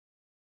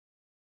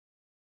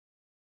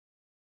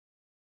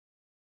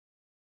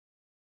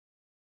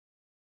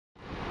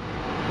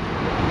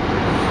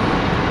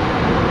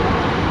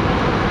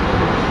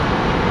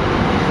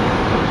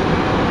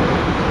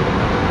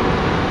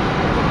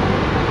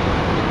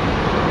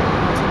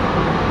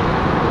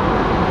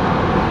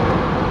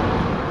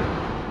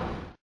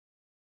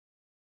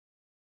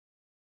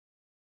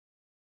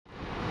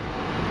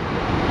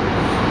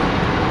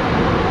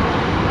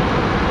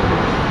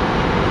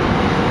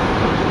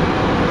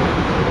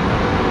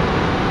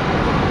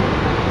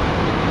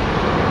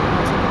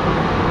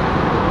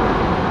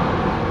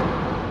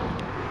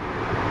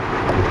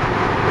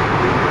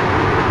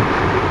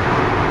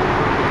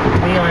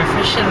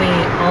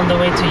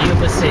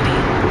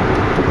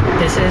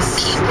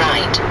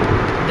right.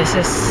 This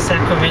is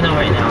Sacramento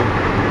right now.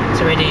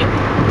 It's already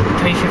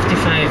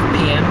 3:55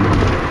 p.m.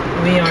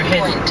 We are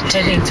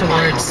heading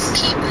towards.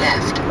 Keep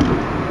left.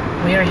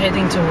 We are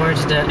heading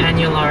towards the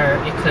Annular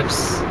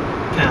Eclipse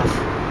path.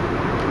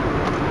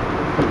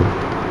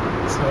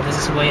 So this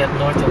is way up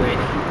north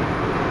already.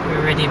 We've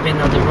already been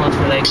on the road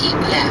for like keep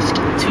left.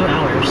 2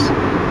 hours.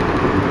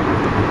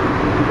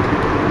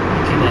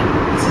 Look at that.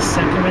 This is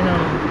Sacramento.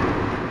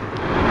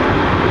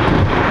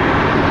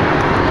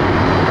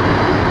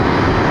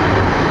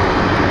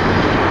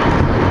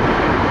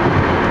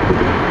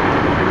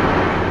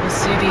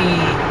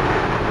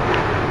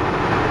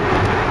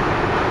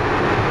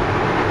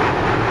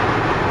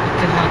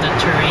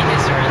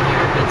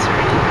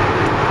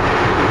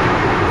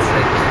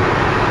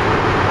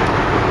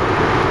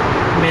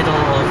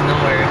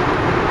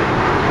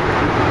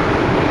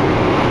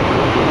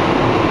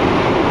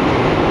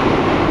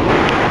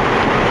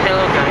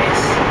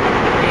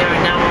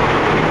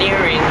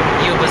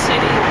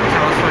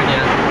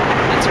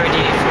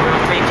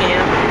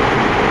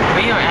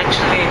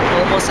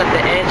 At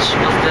the edge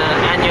of the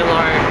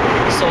annular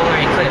solar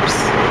eclipse.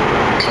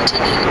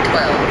 Continue 12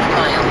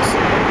 miles.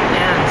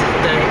 And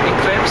the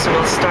eclipse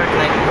will start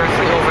like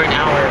roughly over an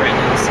hour right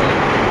now, so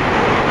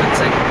looks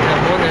like the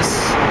moon is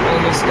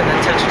almost gonna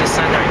touch the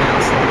sun right now,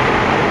 so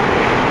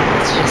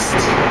let's just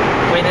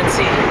wait and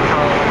see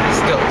how this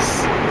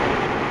goes.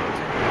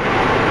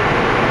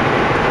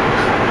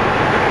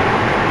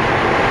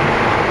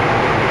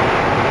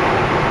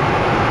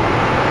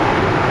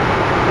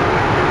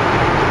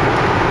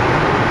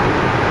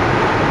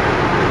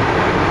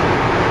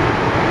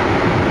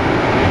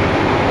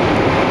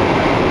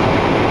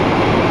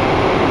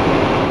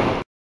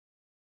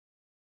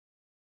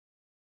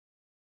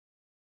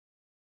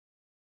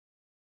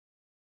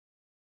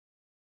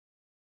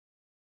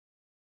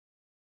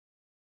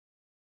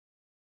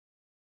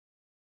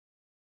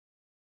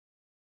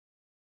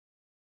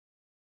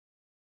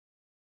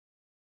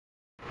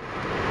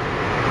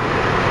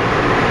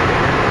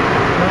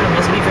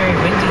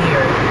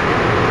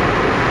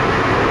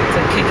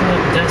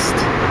 Dust.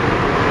 Wow.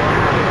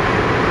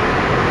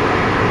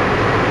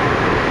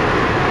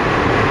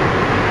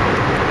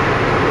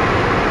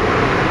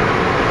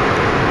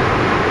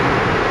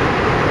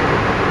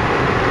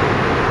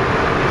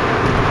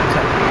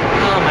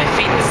 Oh, my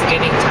feet is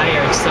getting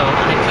tired, so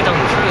I put on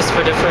cruise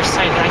for the first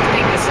time. I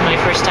think this is my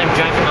first time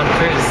driving on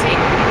cruise. See?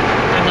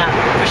 I'm not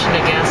pushing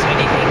the gas or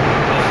anything.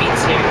 My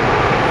feet's here.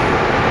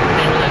 And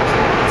then look,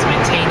 it's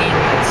maintaining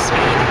that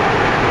speed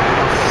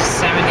of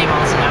 70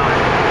 miles an hour.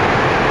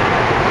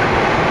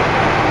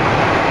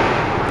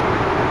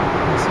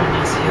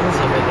 Nice hills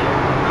over there,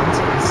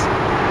 mountains.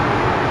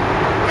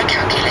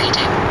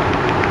 Recalculating.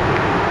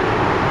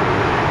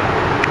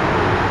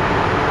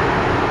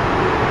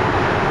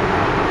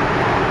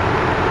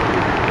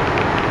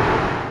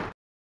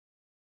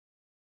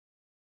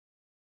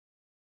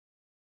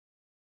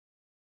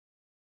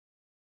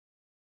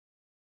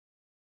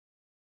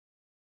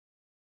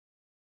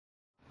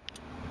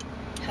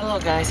 Hello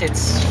guys,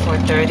 it's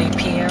 4:30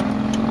 p.m.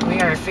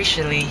 We are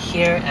officially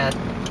here at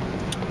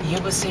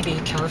Yuba City,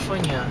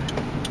 California.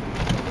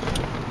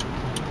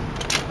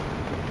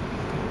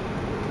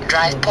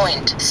 Drive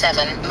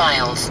 0.7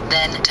 miles,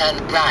 then turn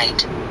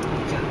right.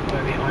 Look at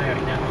where we are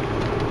right now.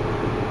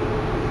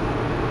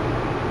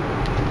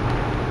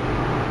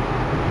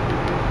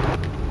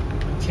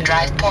 Okay.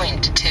 Drive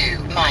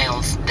 0.2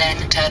 miles, then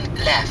turn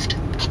left.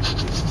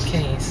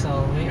 Okay,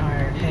 so we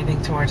are heading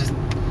towards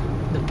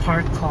the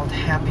park called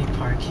Happy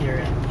Park here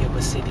in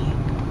Yuba City.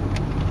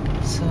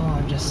 So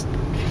I'm just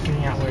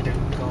figuring out where to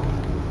go.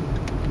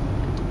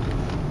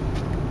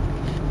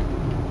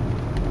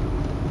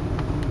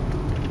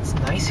 It's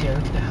nice here,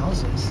 look at the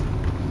houses.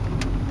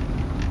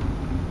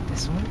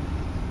 This one?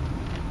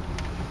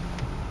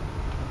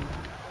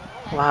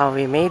 Wow,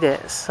 we made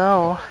it.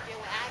 So,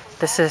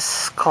 this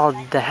is called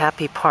the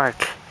Happy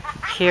Park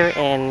here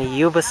in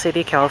Yuba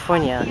City,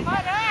 California.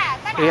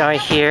 We are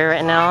here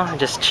right now,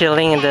 just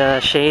chilling in the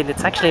shade.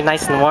 It's actually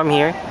nice and warm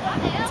here.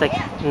 It's like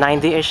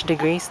 90-ish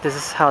degrees. This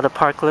is how the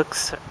park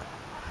looks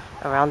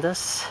around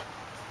us.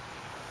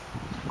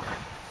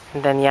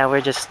 And then yeah,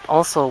 we're just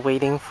also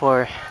waiting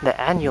for the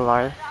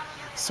annular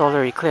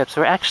solar eclipse.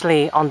 We're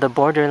actually on the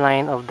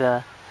borderline of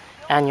the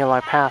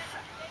annular path.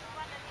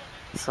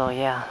 So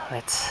yeah,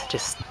 let's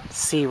just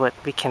see what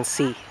we can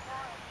see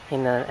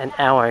in an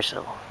hour or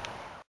so.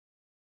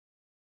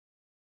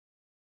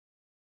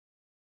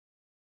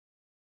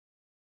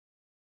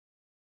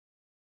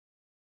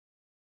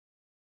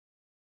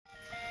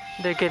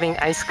 They're getting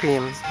ice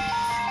cream.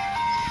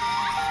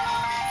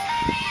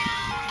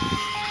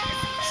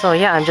 So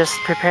yeah, I'm just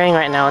preparing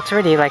right now. It's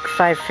already like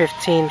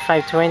 5:15,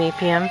 5:20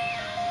 p.m.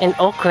 In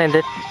Oakland,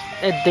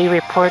 they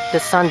report the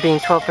sun being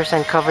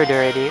 12% covered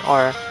already,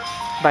 or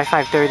by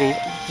 5:30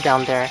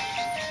 down there.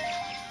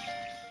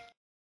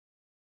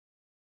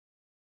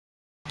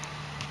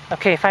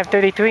 Okay,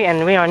 5:33,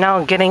 and we are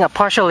now getting a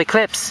partial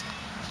eclipse.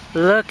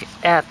 Look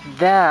at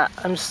that.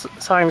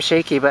 Sorry I'm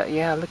shaky, but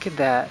yeah, look at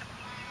that.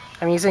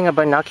 I'm using a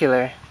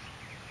binocular.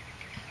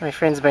 My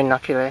friend's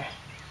binocular.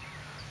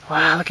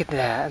 Wow, look at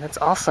that. That's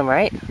awesome,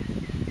 right?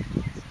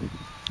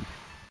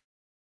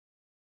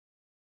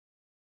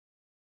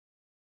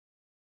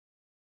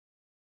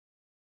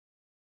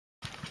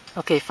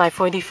 Okay,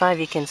 5:45,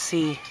 you can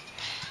see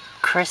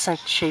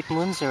crescent-shaped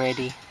moons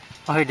already.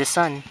 Or the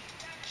sun.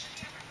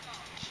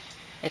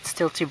 It's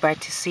still too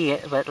bright to see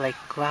it, but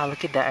like, wow,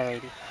 look at that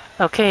already.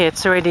 Okay,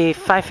 it's already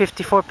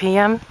 5:54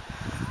 p.m.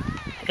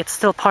 It's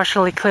still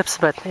partial eclipse,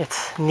 but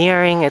it's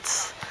nearing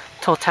its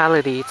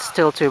totality. It's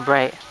still too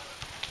bright.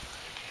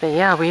 But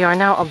yeah, we are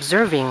now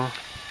observing.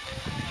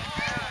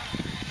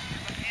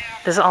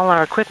 This is all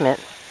our equipment.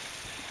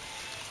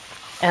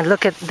 And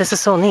look at, this is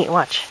so neat,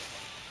 watch.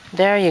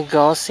 There you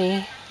go,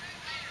 see?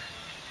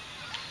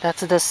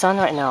 That's the sun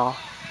right now.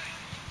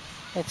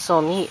 It's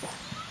so neat.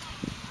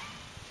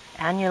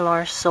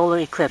 Annular solar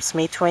eclipse,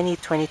 May 20,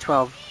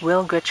 2012.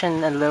 Will,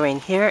 Gretchen, and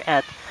Loraine here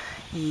at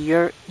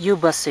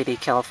Yuba City,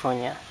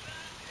 California.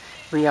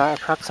 We are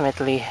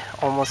approximately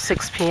almost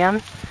 6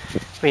 p.m.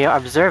 We are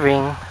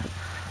observing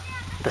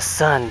the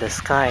sun, the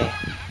sky.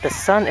 The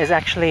sun is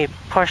actually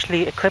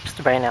partially eclipsed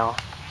right now.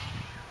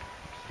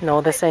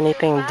 Notice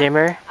anything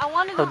dimmer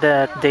of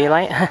the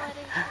daylight?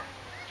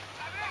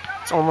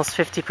 It's almost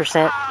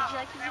 50%.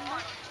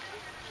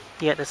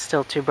 Yet it's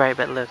still too bright,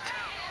 but look.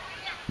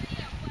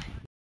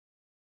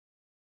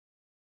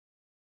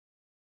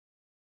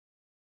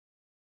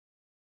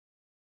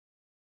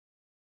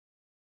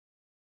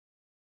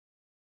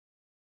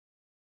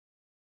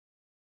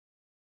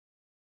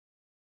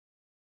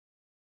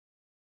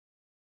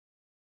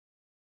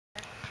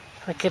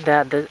 Look at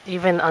that.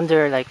 Even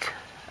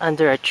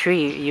under a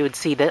tree, you would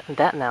see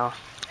that now.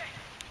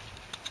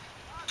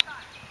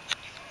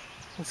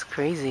 It's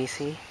crazy,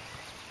 see?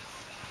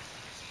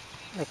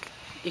 Like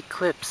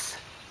eclipse,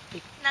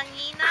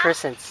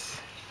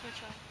 crescents.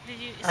 Did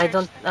you I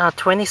don't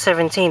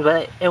 2017,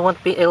 but it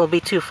won't be. It'll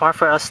be too far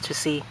for us to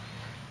see.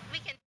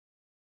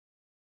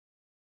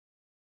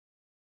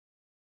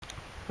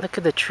 Look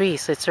at the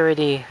trees. It's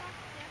already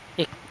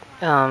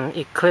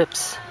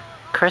eclipse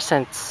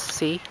crescents.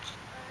 See?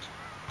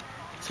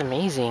 It's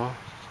amazing.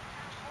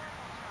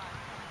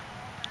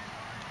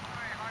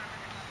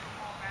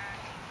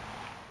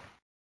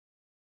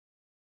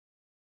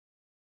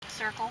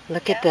 circle?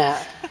 Look at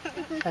that.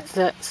 That's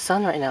the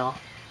sun right now.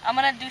 I'm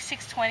gonna do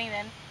 620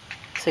 then.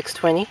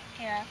 6:20?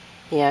 Yeah.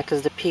 Yeah,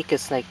 because the peak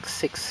is like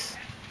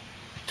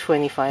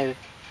 6:25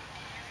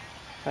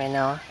 right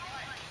now.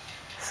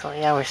 So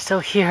yeah, we're still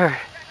here.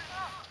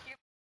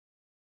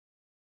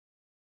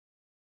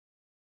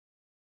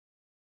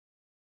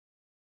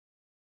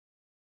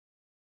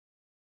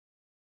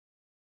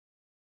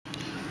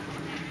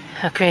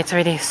 Okay, it's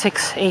already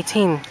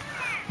 6:18,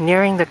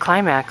 nearing the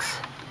climax.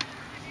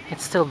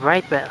 It's still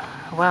bright, but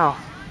wow.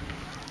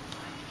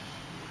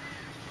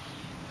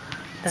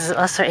 This is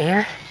us right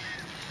here.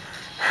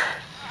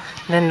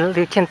 Then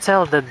you can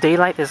tell the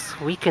daylight is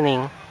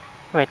weakening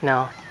right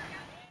now.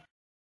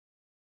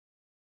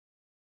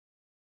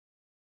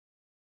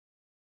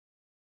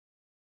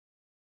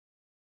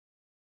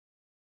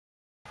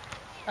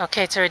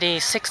 Okay, it's already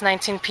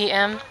 6:19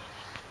 p.m.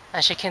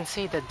 As you can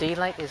see, the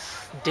daylight is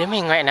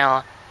dimming right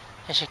now.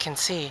 As you can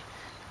see,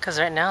 because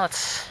right now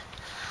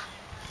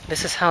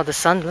this is how the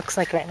sun looks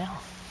like right now.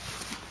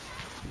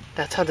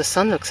 That's how the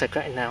sun looks like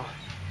right now.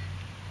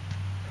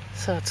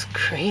 So it's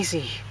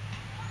crazy.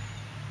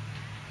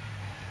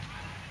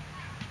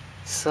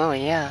 So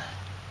yeah,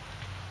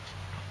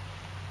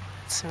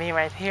 it's me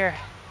right here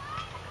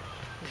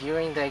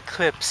viewing the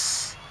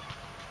eclipse.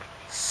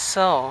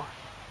 So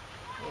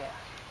yeah,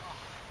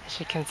 as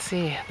you can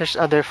see, there's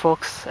other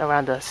folks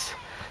around us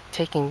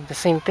taking the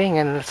same thing,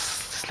 and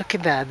let's look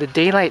at that. The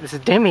daylight is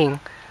dimming.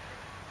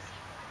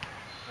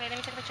 Wait, let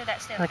me take a picture of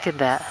that still. Look at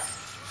that.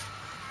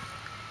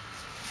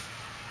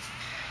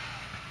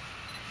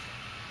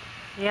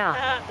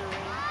 Yeah.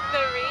 The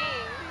ring.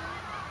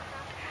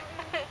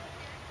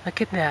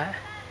 Look at that.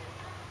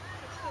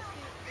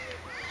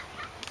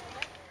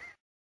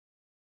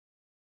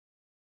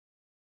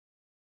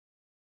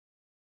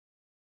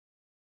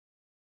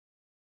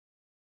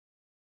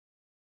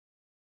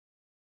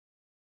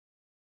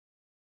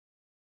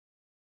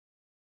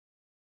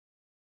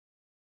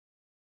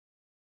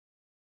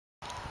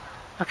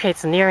 Okay,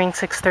 it's nearing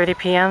 6:30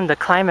 p.m. the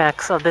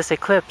climax of this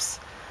eclipse.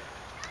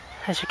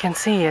 As you can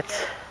see,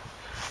 it's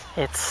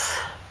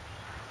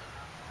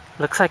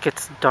looks like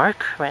it's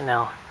dark right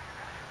now.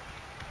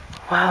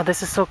 Wow,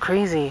 this is so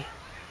crazy.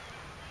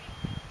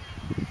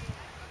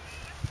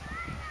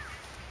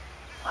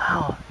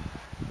 Wow.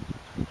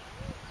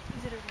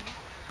 Is it a ring?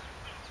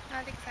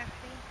 Not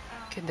exactly.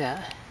 Look at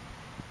that.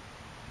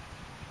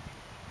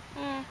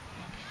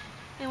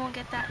 It won't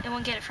get that. It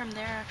won't get it from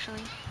there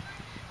actually.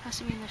 It has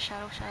to be in the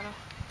shadow. Okay.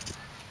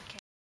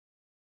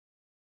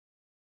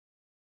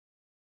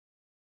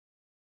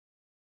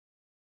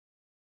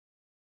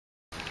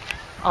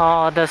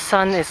 Oh, the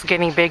sun is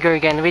getting bigger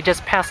again. We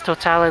just passed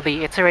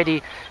totality. It's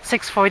already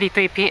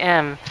 6:43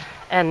 p.m.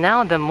 And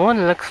now the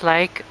moon looks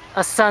like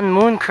a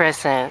sun-moon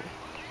crescent.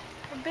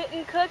 A bit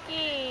bitten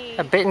cookie.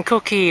 A bitten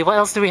cookie. What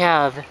else do we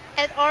have?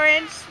 An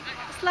orange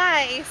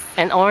slice.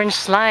 An orange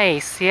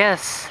slice,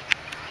 yes.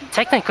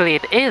 Technically,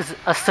 it is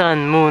a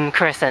sun-moon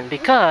crescent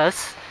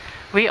because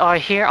we are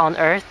here on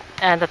Earth,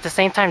 and at the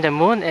same time, the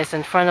moon is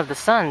in front of the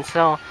sun.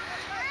 So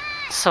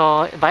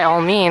by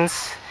all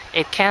means,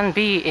 it can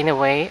be, in a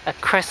way, a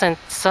crescent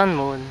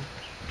sun-moon.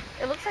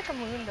 It looks like a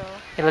moon, though.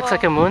 It looks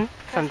like a moon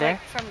from there?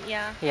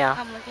 Yeah. Yeah.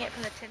 I'm looking at it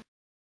from the tin.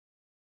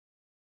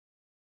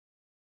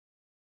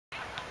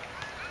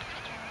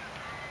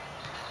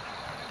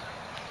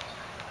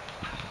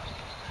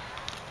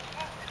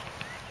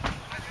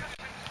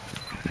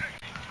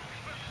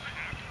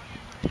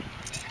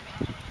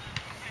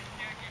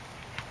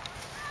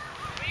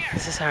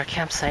 This is our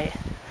campsite.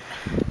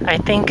 I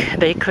think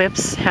the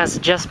eclipse has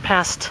just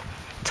passed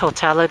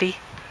totality.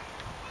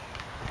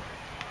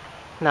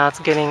 Now it's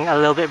getting a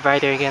little bit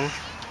brighter again.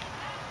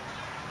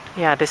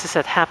 Yeah, this is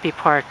at Happy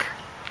Park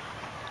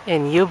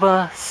in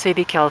Yuba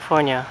City,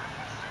 California.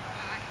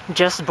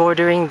 Just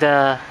bordering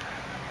the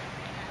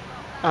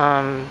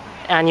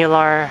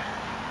annular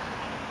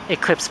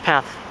eclipse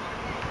path.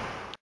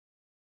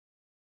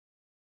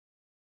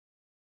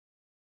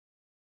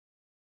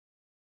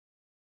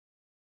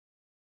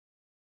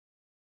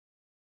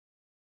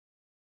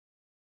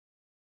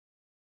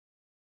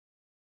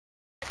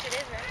 It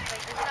is, right?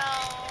 Like, no.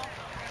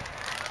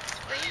 It's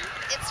free?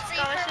 It's free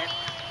for me.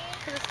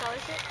 For the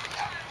scholarship?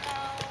 No.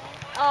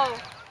 Oh.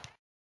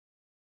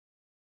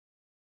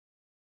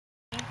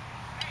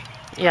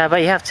 Yeah, but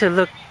you have to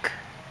look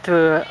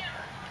through...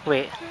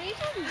 Wait.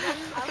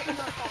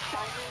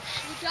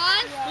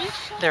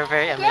 They're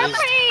very amazed.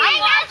 I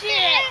watch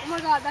it! Oh my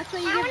god, that's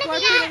what you get 4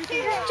 p.m.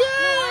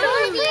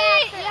 Dude!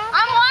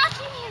 I'm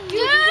watching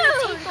you!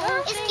 Dude!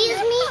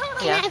 Excuse me?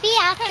 Yeah. Can I be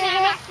after?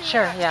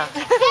 Sure, yeah.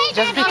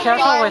 Just be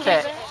careful with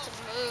it.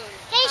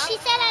 Hey, she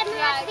said I'm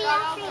not to be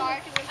after you.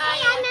 Hey,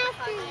 I'm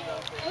after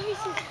you. This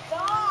is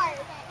dark.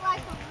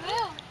 Like a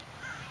moon.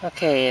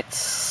 Okay, it's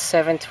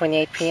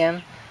 7:28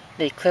 p.m.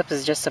 The eclipse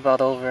is just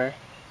about over.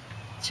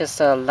 It's just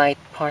a light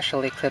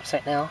partial eclipse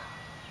right now.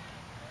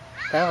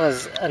 That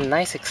was a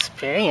nice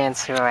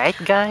experience, right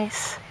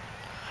guys?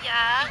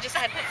 Yeah. You just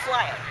had to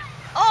fly.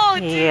 Oh,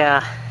 dude.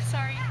 Yeah.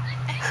 Sorry.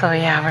 So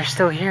yeah, we're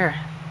still here.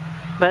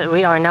 But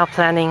we are now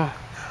planning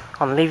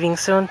on leaving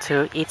soon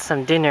to eat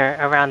some dinner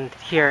around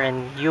here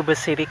in Yuba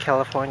City,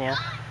 California,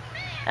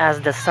 as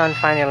the sun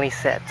finally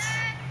sets.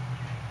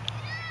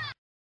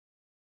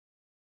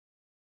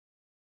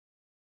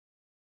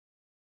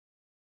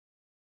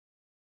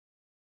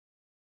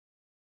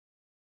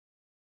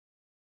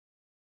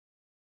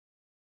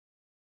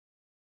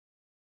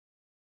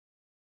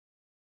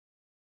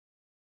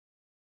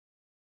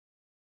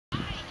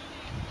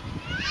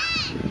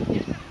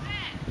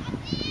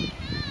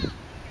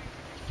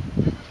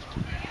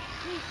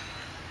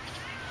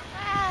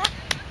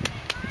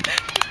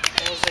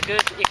 It was a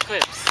good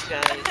eclipse,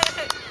 guys.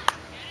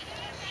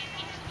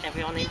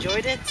 Everyone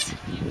enjoyed it?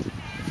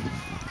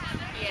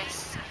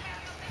 Yes.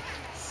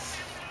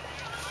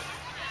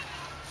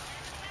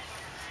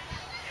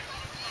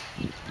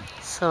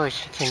 So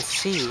as you can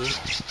see,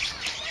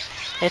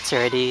 it's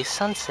already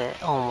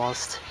sunset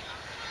almost.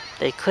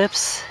 The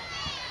eclipse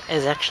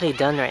is actually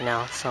done right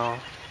now, so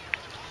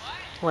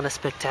what a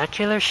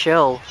spectacular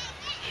show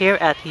here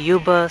at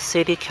Yuba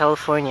City,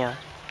 California.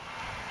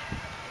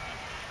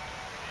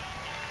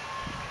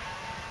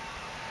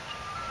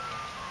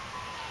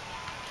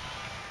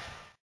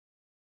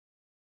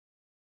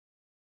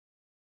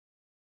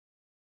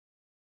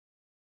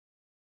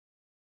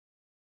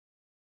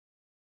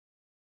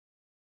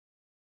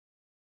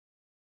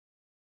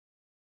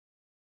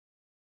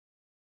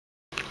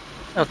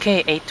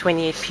 Okay,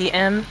 8:28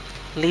 p.m.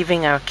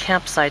 leaving our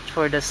campsite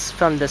for this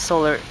from the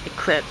solar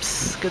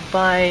eclipse.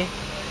 Goodbye,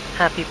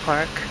 Happy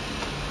Park.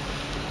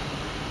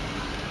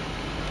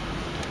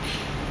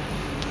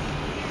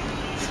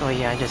 So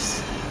yeah,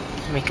 just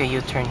make a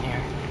U-turn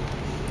here.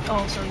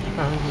 Oh, so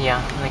you.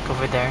 Yeah, like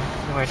over there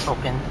where it's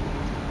open.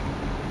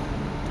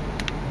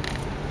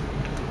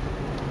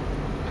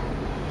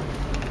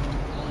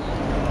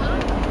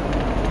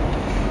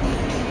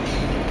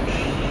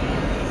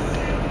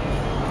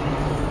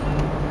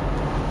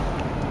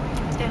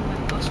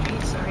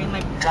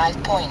 Drive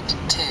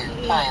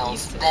 0.2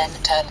 miles, then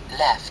turn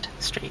left.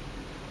 Straight.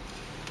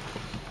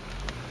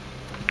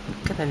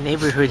 Look at the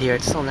neighborhood here,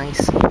 it's so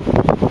nice.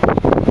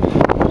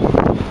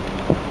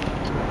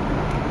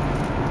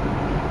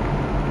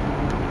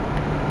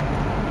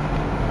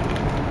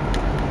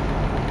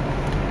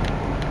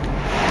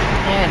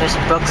 Yeah, there's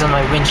bugs on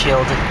my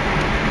windshield.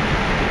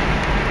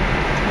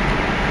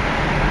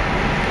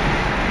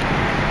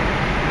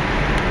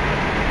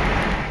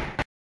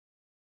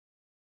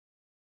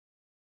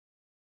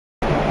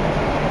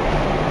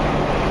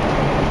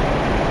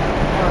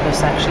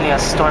 There's actually a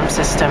storm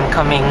system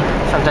coming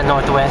from the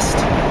northwest,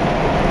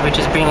 which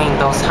is bringing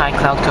those high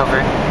cloud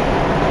cover.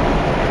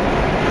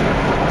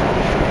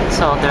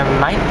 So there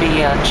might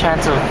be a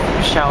chance of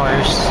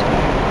showers,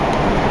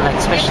 like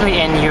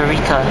especially in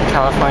Eureka,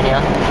 California.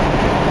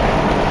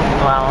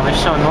 Wow, we're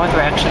so north,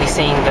 we're actually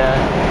seeing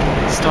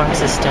the storm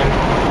system.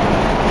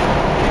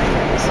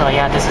 So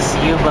yeah, this is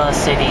Yuba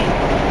City.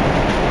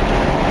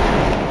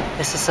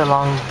 This is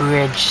along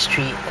Bridge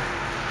Street.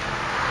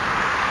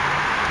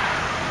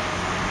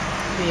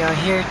 We are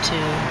here to...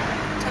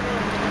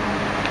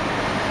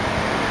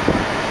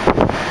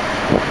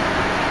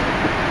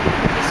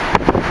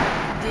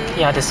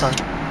 Yeah, this one.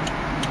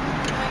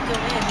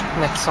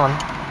 Next one.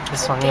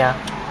 This one, yeah.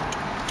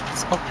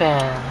 It's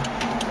open.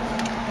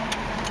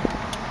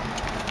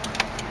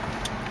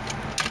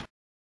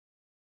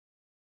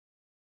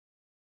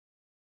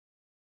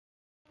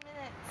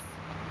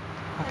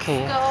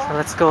 Okay, so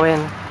let's go in.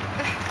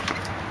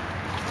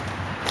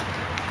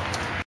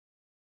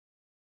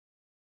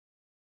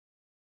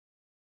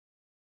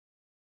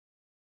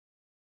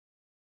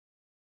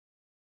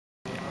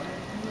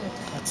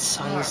 That's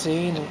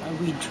San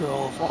we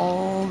drove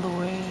all the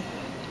way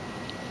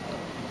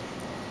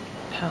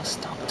past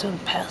Stockton,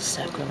 past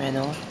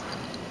Sacramento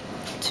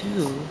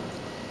to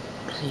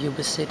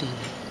Yuba City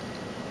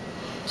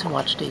to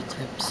watch the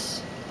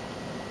eclipse.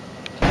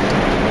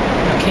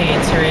 Okay,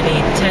 it's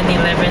already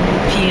 10:11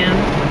 p.m.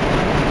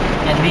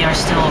 and we are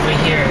still over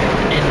here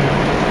in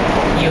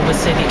Yuba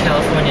City,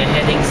 California,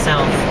 heading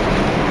south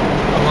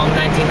along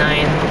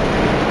 99,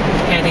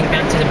 heading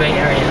back to the Bay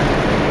Area.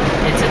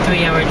 It's a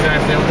 3-hour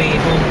drive. We'll be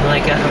home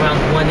like at around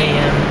 1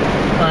 a.m.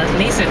 Well, at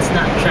least it's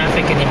not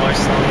traffic anymore,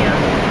 so yeah.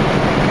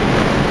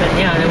 But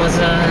yeah, it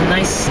was a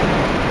nice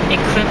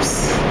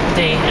eclipse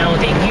day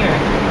outing here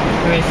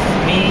with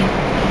me,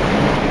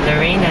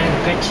 Loraine, and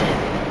Gretchen.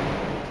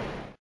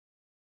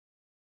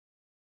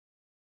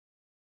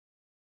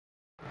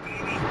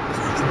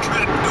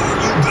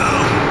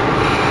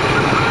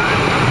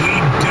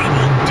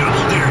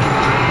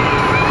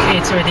 Okay,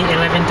 it's already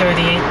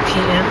 11:38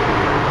 p.m.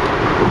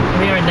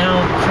 We are now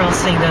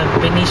crossing the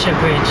Benicia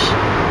Bridge.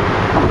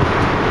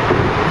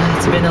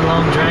 It's been a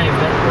long drive,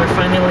 but we're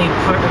finally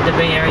part of the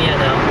Bay Area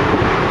now.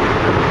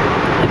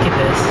 Look at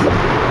this.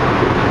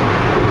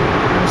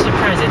 I'm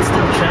surprised it's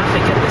still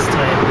traffic at this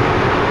time.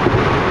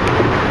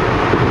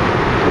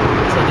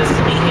 So this is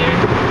me here.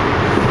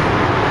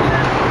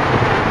 Yeah.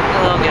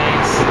 Hello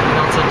guys. I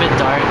know it's a bit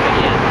dark, but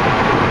yeah.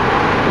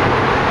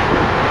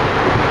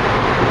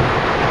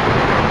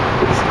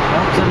 So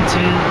welcome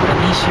to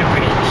Benicia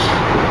Bridge.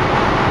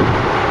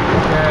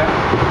 We're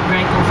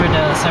right over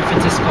the San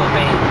Francisco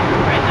Bay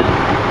right now.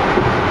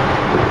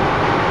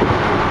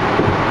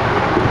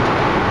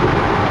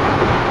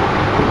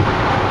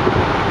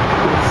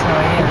 So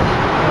yeah,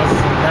 it was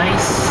a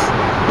nice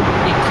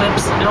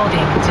eclipse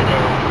outing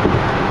today.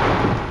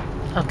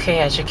 Okay,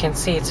 as you can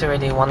see, it's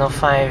already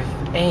 1:05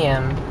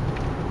 a.m.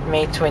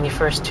 May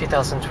 21st,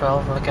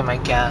 2012. Look at my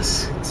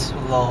gas, it's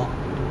low.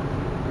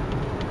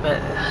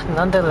 But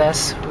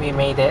nonetheless, we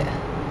made it.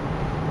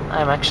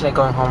 I'm actually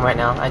going home right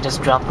now. I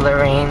just dropped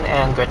Loraine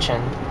and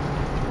Gretchen.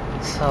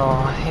 So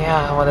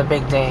yeah, what a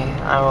big day.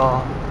 I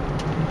will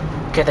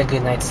get a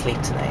good night's sleep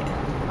tonight.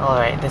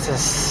 Alright, this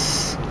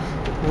is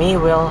me,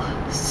 Will,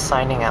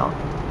 signing out.